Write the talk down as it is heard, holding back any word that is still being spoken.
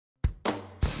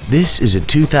This is a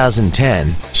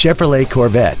 2010 Chevrolet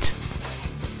Corvette.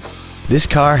 This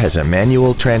car has a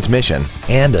manual transmission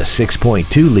and a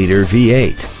 6.2-liter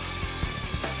V8.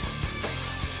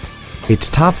 Its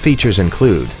top features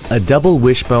include a double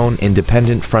wishbone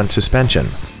independent front suspension,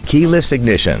 keyless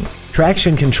ignition,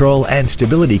 traction control and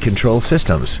stability control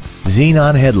systems,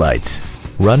 xenon headlights,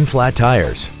 run-flat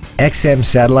tires, XM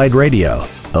satellite radio,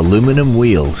 aluminum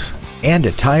wheels, and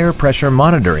a tire pressure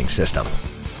monitoring system.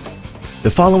 The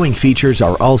following features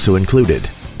are also included: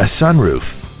 a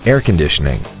sunroof, air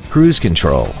conditioning, cruise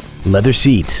control, leather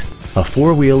seats, a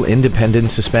four-wheel independent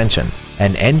suspension,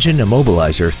 an engine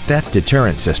immobilizer theft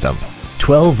deterrent system,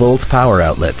 12-volt power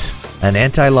outlets, an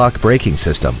anti-lock braking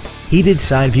system, heated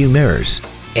side view mirrors,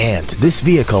 and this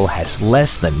vehicle has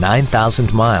less than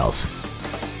 9,000 miles.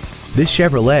 This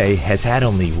Chevrolet has had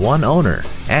only one owner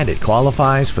and it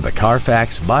qualifies for the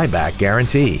Carfax buyback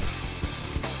guarantee.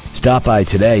 Stop by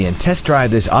today and test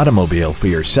drive this automobile for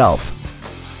yourself.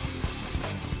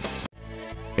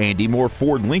 Andy Mohr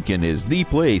Ford Lincoln is the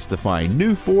place to find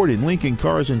new Ford and Lincoln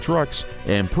cars and trucks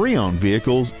and pre-owned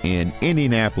vehicles in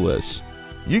Indianapolis.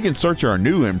 You can search our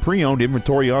new and pre-owned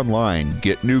inventory online,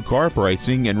 get new car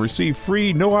pricing, and receive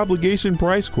free no-obligation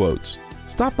price quotes.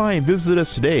 Stop by and visit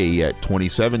us today at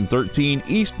 2713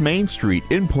 East Main Street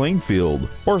in Plainfield,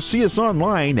 or see us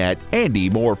online at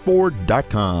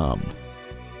andymohrford.com.